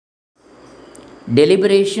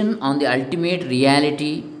Deliberation on the Ultimate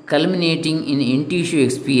Reality Culminating in In-Tissue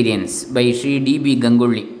Experience by Sri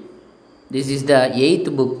D.B.GangoLLi. This is the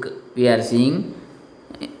eighth book we are seeing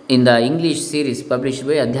in the English series published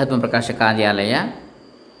by Adhyatma Prakasha Karyalaya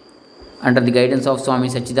under the guidance of Swami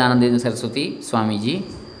Sachidananda Saraswati Swamiji,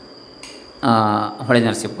 Hole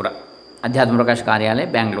Narsipura, Adhyatma Prakasha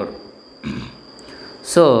Karyalaya, Bangalore.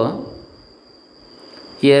 So,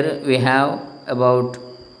 here we have about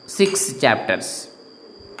 6 chapters.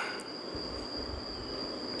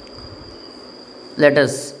 Let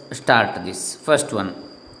us start this. First one,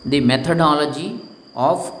 the methodology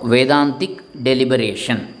of Vedantic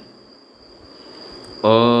deliberation.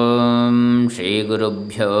 Om Shri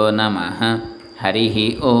Gurubhyo Namaha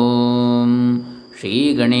Harihi Om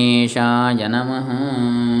Shri Ganeshaya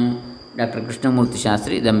Namaha. Dr. Krishnamurti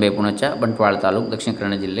Shastri, Dambe Punacha, Bantwal Taluk, Dakshin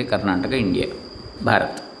Kannada Jille, Karnataka, India,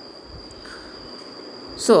 Bharat.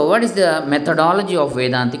 So, what is the methodology of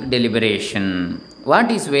Vedantic deliberation?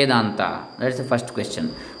 What is Vedanta? That is the first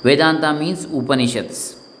question. Vedanta means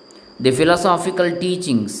Upanishads, the philosophical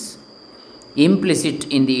teachings implicit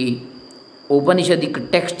in the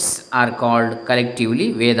Upanishadic texts are called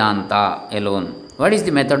collectively Vedanta alone. What is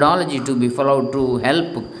the methodology to be followed to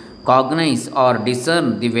help cognize or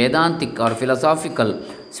discern the Vedantic or philosophical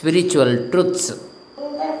spiritual truths?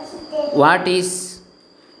 What is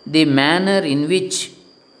the manner in which,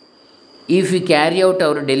 if we carry out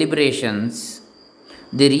our deliberations,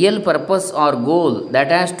 the real purpose or goal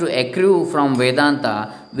that has to accrue from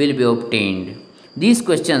Vedanta will be obtained? These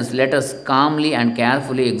questions let us calmly and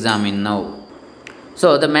carefully examine now.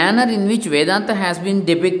 So, the manner in which Vedanta has been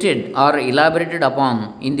depicted or elaborated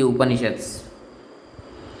upon in the Upanishads.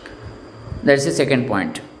 That is the second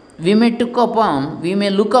point. We may look upon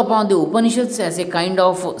the Upanishads as a kind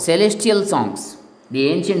of celestial songs. The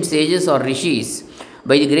ancient sages or rishis,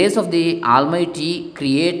 by the grace of the Almighty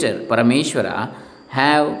Creator Parameshwara,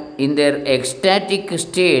 have in their ecstatic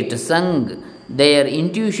state sung their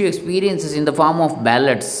intuitive experiences in the form of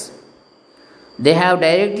ballads. They have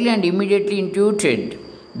directly and immediately intuited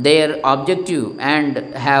their objective and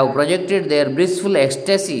have projected their blissful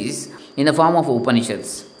ecstasies in the form of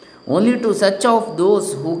Upanishads. Only to such of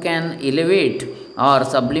those who can elevate or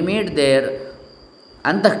sublimate their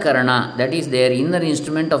antahkarana, that is their inner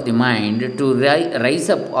instrument of the mind, to rise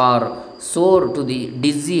up or soar to the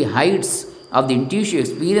dizzy heights of the intuitive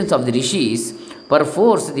experience of the rishis,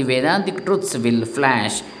 perforce the Vedantic truths will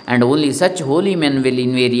flash, and only such holy men will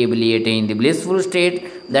invariably attain the blissful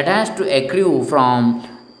state that has to accrue from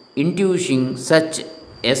intuiting such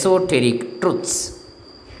esoteric truths.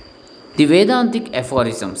 The Vedantic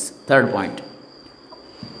aphorisms. Third point.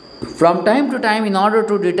 From time to time, in order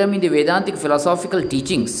to determine the Vedantic philosophical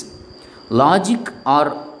teachings, logic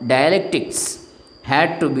or dialectics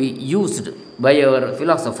had to be used by our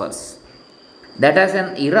philosophers. That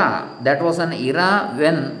was an era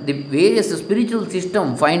when the various spiritual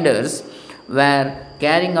system finders were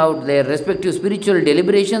carrying out their respective spiritual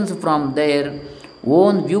deliberations from their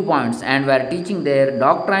own viewpoints and were teaching their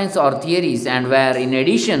doctrines or theories, and were in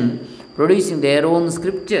addition producing their own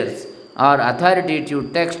scriptures or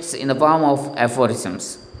authoritative texts in the form of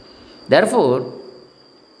aphorisms. Therefore,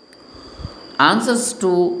 answers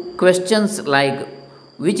to questions like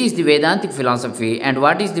which is the Vedantic philosophy and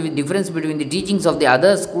what is the difference between the teachings of the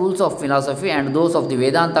other schools of philosophy and those of the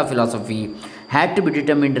Vedanta philosophy had to be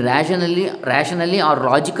determined rationally or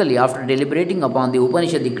logically after deliberating upon the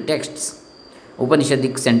Upanishadic texts,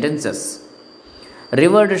 Upanishadic sentences.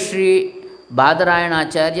 Revered Sri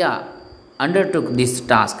Badarayana undertook this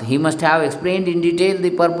task. He must have explained in detail the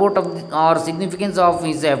purport of or significance of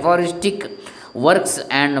his aphoristic works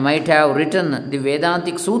and might have written the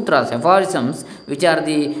Vedantic sutras, aphorisms, which are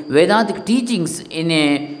the Vedantic teachings in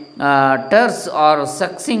a terse or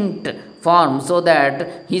succinct form, so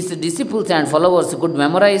that his disciples and followers could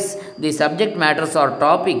memorize the subject matters or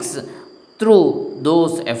topics through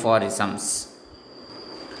those aphorisms.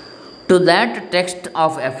 To that text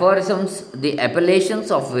of aphorisms, the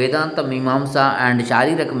appellations of Vedanta Mimamsa and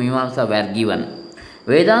Shariraka Mimamsa were given.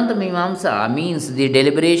 Vedanta Mimamsa means the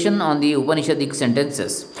deliberation on the Upanishadic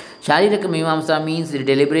sentences. Shariraka Mimamsa means the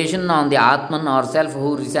deliberation on the Atman or self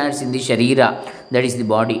who resides in the Sharira, that is the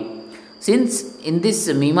body. Since in this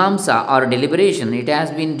Mimamsa or deliberation it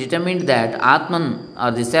has been determined that Atman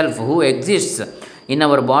or the self who exists in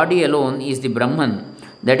our body alone is the Brahman,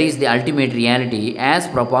 that is the ultimate reality, as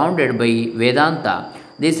propounded by Vedanta,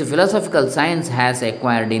 this philosophical science has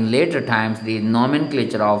acquired in later times the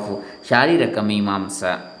nomenclature of Shariraka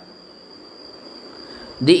Mimamsa.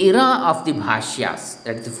 The era of the Bhashyas,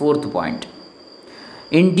 that is the fourth point.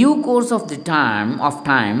 In due course of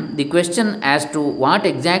time, the question as to what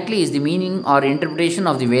exactly is the meaning or interpretation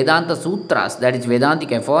of the Vedanta Sutras, that is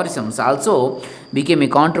Vedantic aphorisms, also became a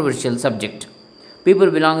controversial subject.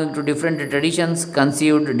 People belonging to different traditions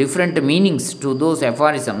conceived different meanings to those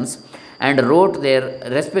aphorisms and wrote their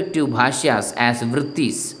respective bhashyas as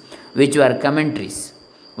vrittis, which were commentaries.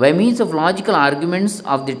 By means of logical arguments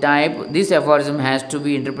of the type, this aphorism has to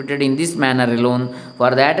be interpreted in this manner alone,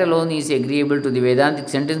 for that alone is agreeable to the Vedantic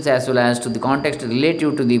sentence as well as to the context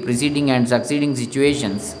relative to the preceding and succeeding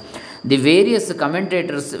situations. The various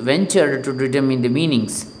commentators ventured to determine the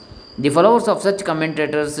meanings. The followers of such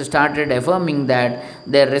commentators started affirming that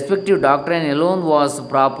their respective doctrine alone was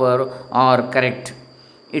proper or correct.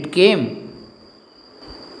 It came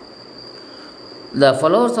The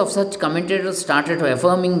followers of such commentators started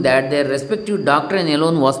affirming that their respective doctrine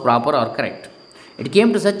alone was proper or correct. It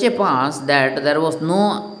came to such a pass that there was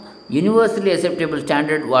no universally acceptable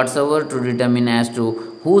standard whatsoever to determine as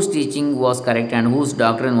to whose teaching was correct and whose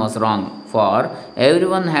doctrine was wrong, for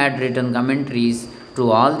everyone had written commentaries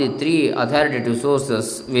to all the three authoritative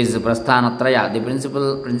sources, viz. Prasthanatraya, the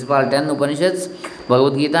principal 10 Upanishads,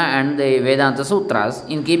 Bhagavad Gita, and the Vedanta Sutras,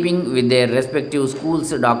 in keeping with their respective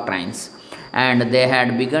schools' doctrines, and they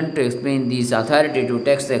had begun to explain these authoritative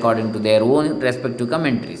texts according to their own respective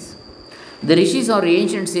commentaries. The rishis or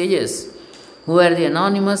ancient sages, who were the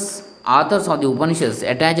anonymous authors of the Upanishads,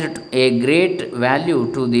 attached a great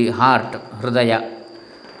value to the heart, Hridaya.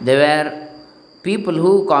 They were people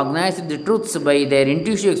who cognized the truths by their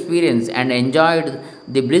intuitive experience and enjoyed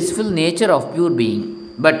the blissful nature of pure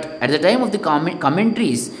being. But at the time of the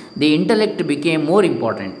commentaries, the intellect became more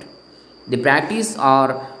important. The practice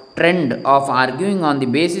or trend of arguing on the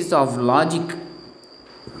basis of logic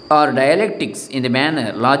or dialectics in the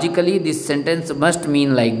manner logically this sentence must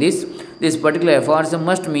mean like this particular aphorism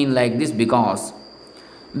must mean like this because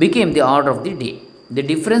became the order of the day. The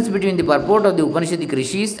difference between the purport of the Upanishadic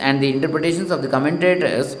rishis and the interpretations of the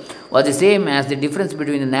commentators was the same as the difference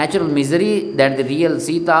between the natural misery that the real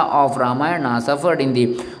Sita of Ramayana suffered in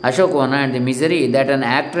the Ashokavana and the misery that an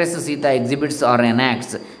actress Sita exhibits or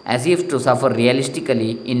enacts as if to suffer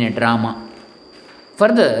realistically in a drama.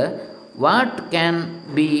 Further, what can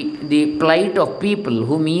be the plight of people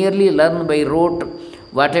who merely learn by rote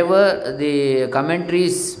whatever the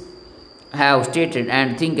commentaries have stated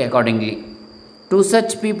and think accordingly? To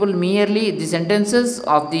such people, merely the sentences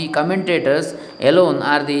of the commentators alone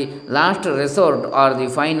are the last resort or the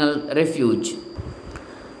final refuge.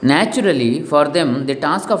 Naturally, for them, the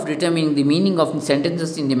task of determining the meaning of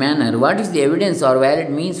sentences in the manner, what is the evidence or valid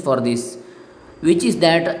means for this, which is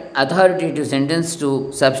that authoritative sentence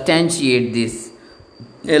to substantiate this,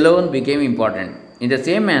 alone became important. In the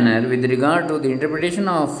same manner, with regard to the interpretation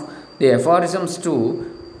of the aphorisms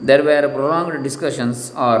too, there were prolonged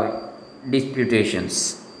discussions or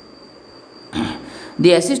disputations.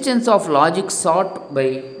 The assistance of logic sought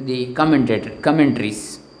by the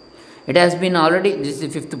commentaries. It has been already, this is the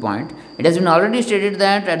fifth point, it has been already stated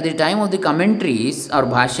that at the time of the commentaries or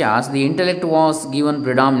bhashyas, the intellect was given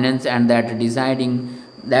predominance and that deciding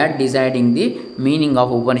the meaning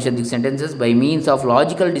of Upanishadic sentences by means of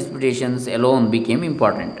logical disputations alone became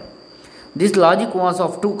important. This logic was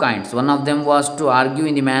of two kinds. One of them was to argue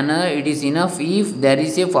in the manner it is enough if there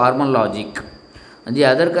is a formal logic. And the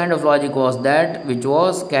other kind of logic was that which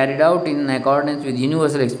was carried out in accordance with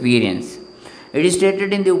universal experience. It is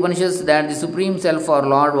stated in the Upanishads that the Supreme Self or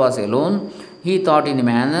Lord was alone. He thought in the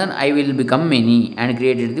manner I will become many and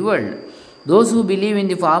created the world. Those who believe in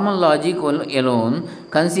the formal logic alone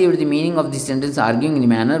conceived the meaning of this sentence arguing in the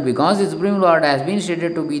manner because the Supreme Lord has been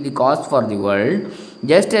stated to be the cause for the world.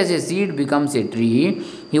 Just as a seed becomes a tree,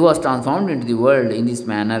 he was transformed into the world in this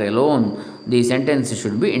manner alone. The sentence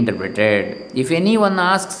should be interpreted. If anyone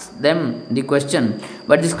asks them the question,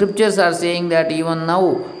 but the scriptures are saying that even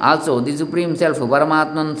now also the Supreme Self,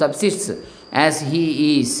 Paramatman, subsists as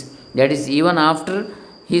he is, that is, even after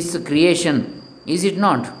his creation, is it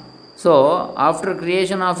not? So, after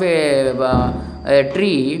creation of a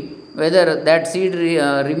tree, whether that seed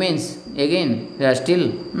remains again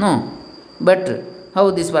still? No. But how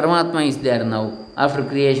this Paramatma is there now after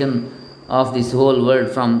creation of this whole world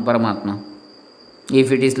from Paramatma?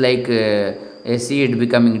 If it is like a seed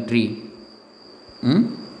becoming tree.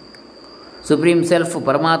 Supreme Self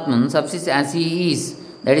Paramatman subsists as he is,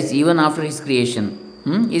 that is even after his creation.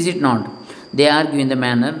 Is it not? They argue in the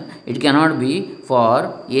manner it cannot be,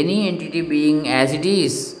 for any entity being as it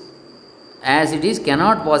is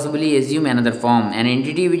cannot possibly assume another form. An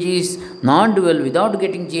entity which is non-dual without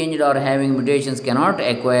getting changed or having mutations cannot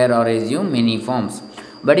acquire or assume many forms.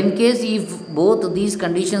 But in case if both these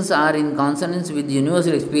conditions are in consonance with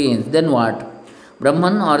universal experience, then what?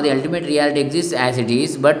 Brahman or the ultimate reality exists as it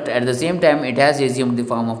is, but at the same time it has assumed the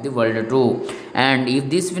form of the world too. And if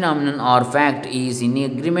this phenomenon or fact is in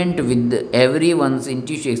agreement with everyone's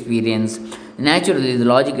intuitive experience, naturally the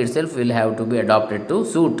logic itself will have to be adopted to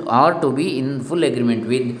suit or to be in full agreement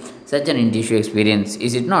with such an intuitive experience,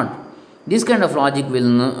 is it not? This kind of logic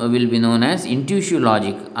will be known as intuitive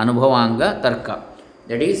logic, Anubhavanga Tarka.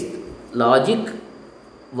 That is, logic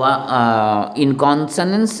in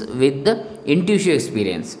consonance with the intuitive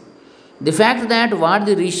experience. The fact that what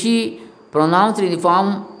the Rishi pronounced in the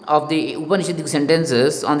form of the Upanishadic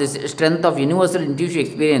sentences on the strength of universal intuitive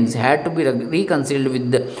experience had to be reconciled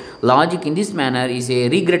with the logic in this manner is a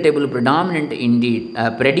regrettable predicament indeed.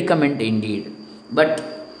 But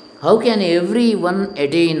how can everyone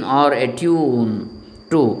attain or attune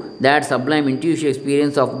to that sublime intuitive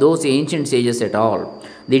experience of those ancient sages at all?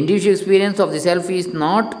 The intuitive experience of the self is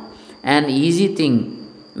not an easy thing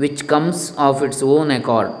which comes of its own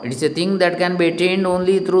accord. It is a thing that can be attained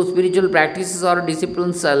only through spiritual practices or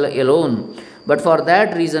disciplines alone. But for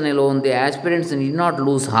that reason alone, the aspirants need not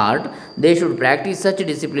lose heart. They should practice such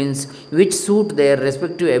disciplines which suit their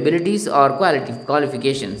respective abilities or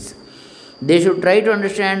qualifications. They should try to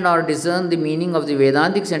understand or discern the meaning of the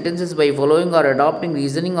Vedantic sentences by following or adopting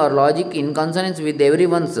reasoning or logic in consonance with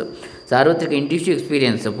everyone's sarvatrika intuitive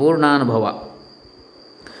experience, Purnanubhava.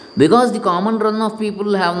 Because the common run of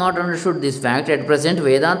people have not understood this fact, at present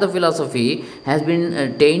Vedanta philosophy has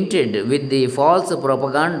been tainted with the false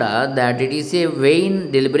propaganda that it is a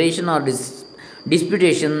vain deliberation or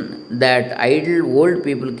disputation that idle old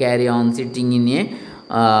people carry on sitting in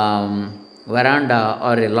a veranda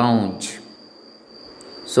or a lounge.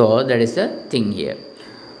 So that is the thing here.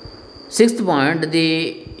 Sixth point,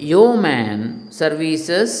 the yeoman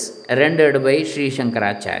services rendered by Sri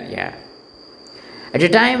Shankaracharya. At a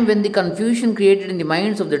time when the confusion created in the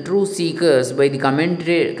minds of the true seekers by the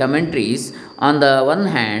commentaries on the one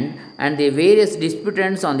hand and the various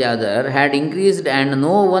disputants on the other had increased, and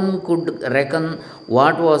no one could reckon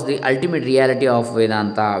what was the ultimate reality of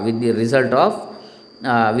Vedanta, with the result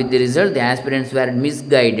the aspirants were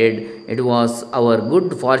misguided. It was our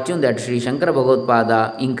good fortune that Sri Shankara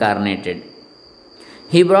Bhagavad incarnated.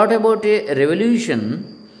 He brought about a revolution,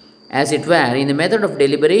 as it were, in the method of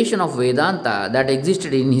deliberation of Vedanta that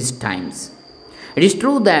existed in his times. It is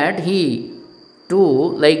true that he,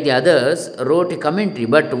 too, like the others, wrote a commentary,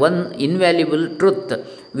 but one invaluable truth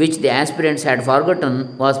which the aspirants had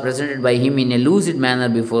forgotten was presented by him in a lucid manner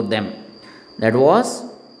before them. That was,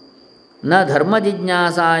 न धर्म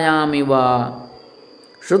जिज्ञासायामिव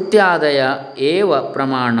श्रुत्यादय एव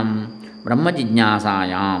प्रमाणं ब्रह्म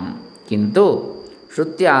जिज्ञासायां किन्तु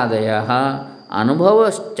श्रुत्यादयः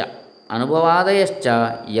अनुभवादयश्च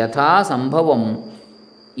यथा संभवम्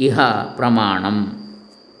इह प्रमाणम्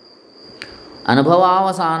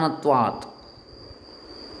अनुभवावसानत्वात्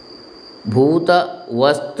भूत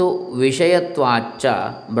वस्तु विषयत्वाच्च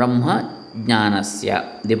ब्रह्म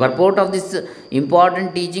jnanasya. The purport of this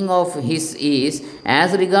important teaching of his is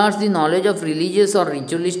as regards the knowledge of religious or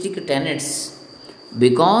ritualistic tenets,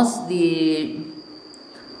 because the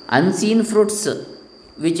unseen fruits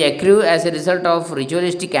which accrue as a result of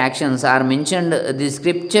ritualistic actions are mentioned, the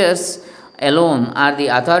scriptures alone are the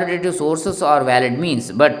authoritative sources or valid means,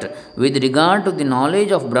 but with regard to the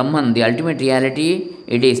knowledge of Brahman, the ultimate reality,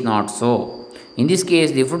 it is not so. In this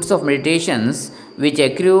case, the fruits of meditations which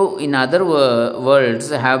accrue in other worlds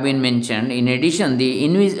have been mentioned. In addition, the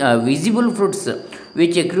visible fruits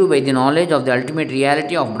which accrue by the knowledge of the ultimate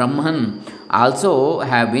reality of Brahman also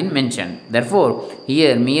have been mentioned. Therefore,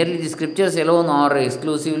 here merely the scriptures alone or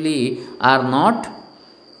exclusively are not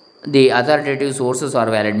the authoritative sources or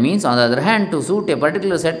valid means. On the other hand, to suit a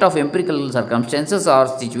particular set of empirical circumstances or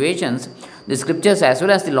situations, the scriptures as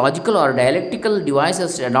well as the logical or dialectical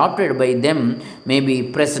devices adopted by them may be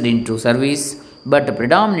pressed into service. But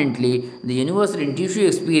predominantly, the universal intuitive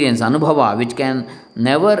experience, Anubhava, which can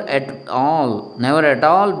never at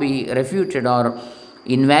all be refuted or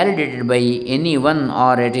invalidated by anyone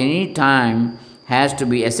or at any time, has to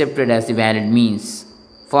be accepted as the valid means.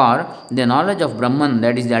 For the knowledge of Brahman,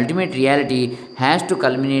 that is the ultimate reality, has to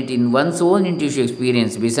culminate in one's own intuitive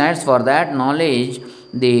experience. Besides, for that knowledge,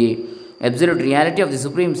 the absolute reality of the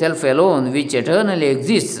Supreme Self alone, which eternally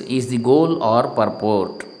exists, is the goal or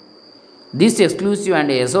purport. This exclusive and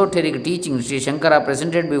esoteric teaching Sri Shankara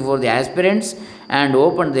presented before the aspirants and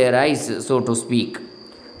opened their eyes, so to speak.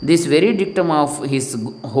 This very dictum of his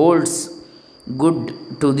holds good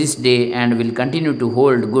to this day and will continue to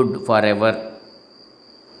hold good forever.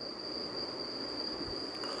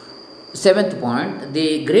 Seventh point,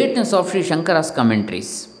 the greatness of Sri Shankara's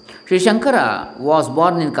commentaries. Sri Shankara was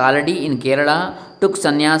born in Kaladi in Kerala, took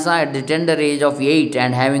sannyasa at the tender age of 8,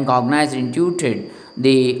 and having cognized, intuited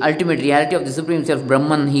the ultimate reality of the Supreme Self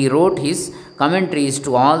Brahman, he wrote his commentaries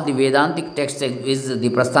to all the Vedantic texts, is the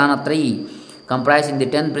Prasthanatrayi, comprising the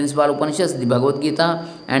 10 principal Upanishads, the Bhagavad Gita,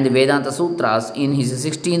 and the Vedanta Sutras in his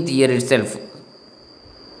 16th year itself.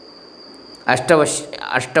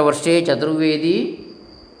 अष्टवर्षे Chaturvedi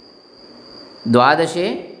द्वादशे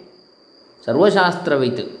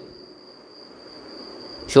सर्वशास्त्रवित्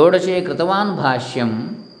षोडशे कृतवान् भाष्यं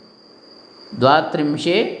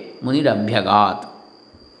द्वात्रिंशे मुनिरभ्यगात्.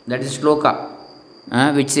 That is shloka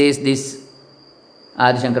which says this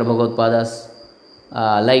Adi Shankara Bhagavad-pada's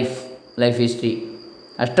life history.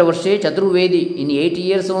 Ashtavarshe Chaturvedi, in 8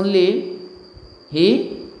 years only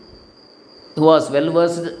he was well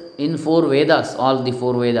versed in 4 Vedas, all the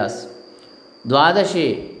 4 Vedas.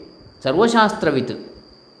 Dvadashe Sarvashastravit,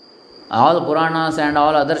 all Puranas and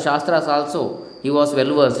all other Shastras also he was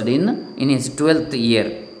well versed in his 12th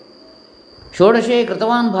year. Shodashe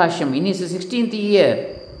Kritavan Bhashyam, in his 16th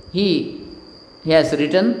year he has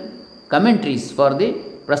written commentaries for the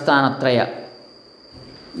Prasthanatraya,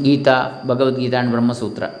 Gita, Bhagavad Gita and Brahma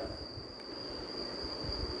Sutra.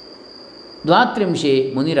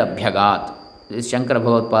 Dvatrimshe Munirabhyagat, this Shankara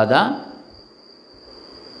Bhagavad-pada,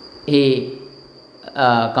 he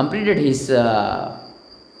completed his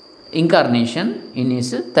incarnation in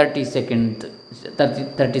his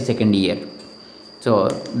 32nd year. So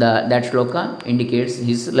that shloka indicates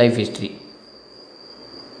his life history.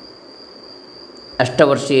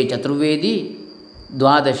 Ashtavarshe Chaturvedi,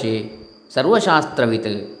 Dvadashe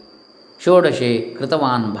Sarvashastravit, Shodashe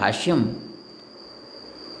Kritavan Bhashyam,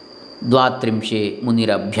 Dvatrimshe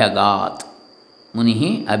Munirabhyagat.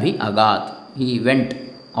 Munihi Abhi Agat. He went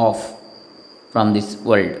off from this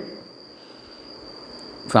world,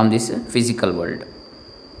 from this physical world,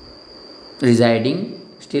 residing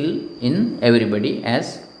still in everybody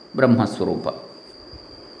as Brahma Swarupa,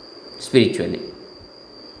 spiritually.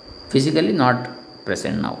 Physically not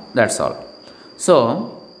present now. That's all.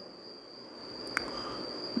 So,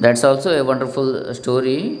 that's also a wonderful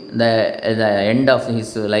story. At the end of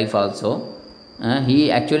his life also,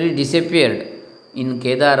 he actually disappeared in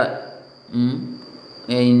Kedar,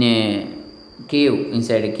 in a cave,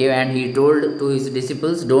 inside a cave, and he told to his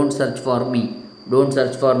disciples, don't search for me, don't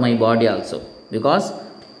search for my body also, because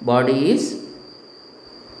body is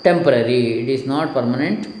temporary, it is not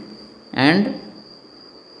permanent, and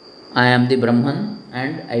I am the Brahman,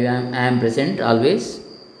 and I am present always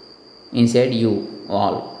inside you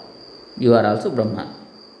all. You are also Brahman,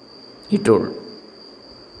 he told.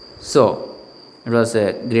 So, it was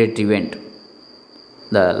a great event,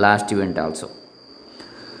 the last event also.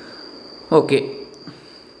 Okay.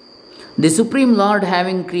 The Supreme Lord,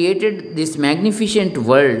 having created this magnificent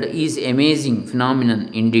world, is amazing phenomenon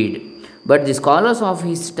indeed. But the scholars of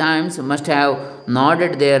his times must have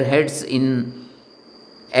nodded their heads in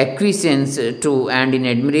acquiescence to and in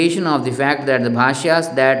admiration of the fact that the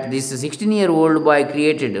bhashyas that this 16-year-old boy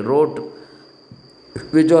wrote,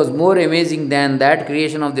 which was more amazing than that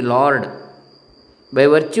creation of the Lord. By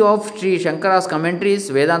virtue of Sri Shankara's commentaries,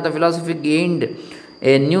 Vedanta philosophy gained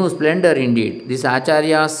a new splendor indeed. This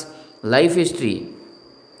Acharya's life history,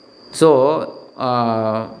 so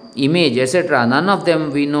image, etc., none of them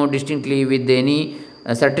we know distinctly with any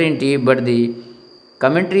certainty, but the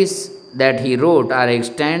commentaries that he wrote are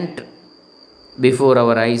extant before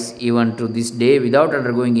our eyes even to this day without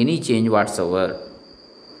undergoing any change whatsoever.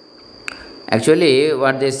 Actually,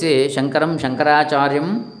 what they say, Shankaram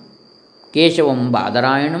Shankaracharyam Keshavam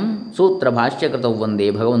Badarayanam Sutra Bhashyakratav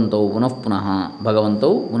Vande Bhagavanto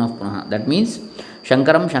Punah Punah. That means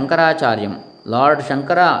Shankaram Shankaracharyam, Lord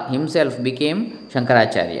Shankara himself became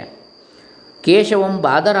Shankaracharya. Keshavam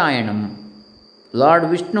Badarayanam, Lord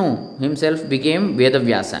Vishnu himself became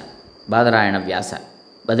Vedavyasa, Badarayana Vyasa,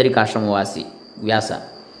 Badarikashramavasi Vyasa.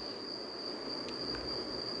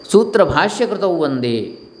 Sutra Bhashyakratav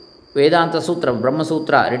Vande, Vedanta Sutra, Brahma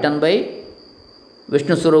Sutra, written by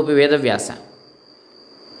Vishnu Swarupi Vedavyasa.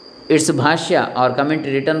 Its Bhashya or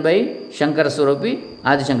commentary written by Shankara Swarupi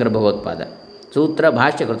Adi Shankara Bhagavad-pada. Sutra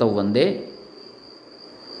Bhashya Kratav Vande.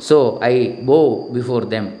 So I bow before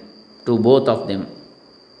them, to both of them.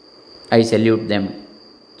 I salute them.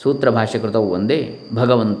 Sutra Bhashya Kratav Vande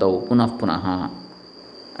Bhagavanto Punah.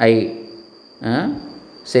 I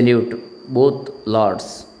salute both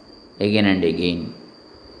lords again and again.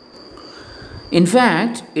 In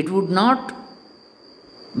fact, it would not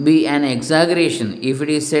be an exaggeration if it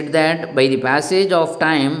is said that by the passage of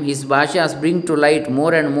time his bhashyas bring to light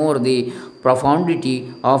more and more the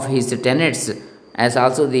profundity of his tenets as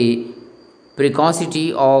also the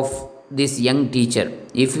precocity of this young teacher.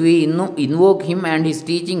 If we invoke him and his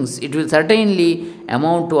teachings, it will certainly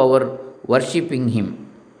amount to our worshipping him.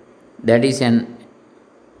 That is an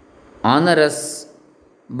onerous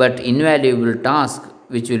but invaluable task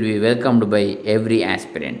which will be welcomed by every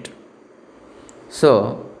aspirant.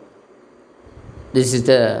 So, this is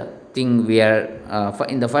the thing we are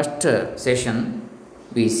in the first session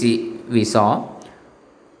we saw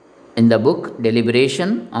in the book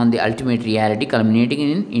Deliberation on the Ultimate Reality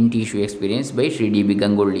Culminating in Tissue Experience by Sri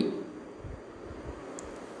D.B.GangoLLi.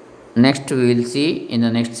 Next we will see in the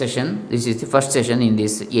next session. This is the first session in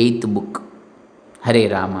this eighth book. Hare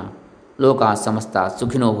Rama. Loka samasta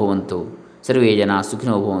sukhino bhavantu. Sarve jana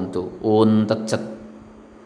sukhino bhavantu. Om Tat Sat.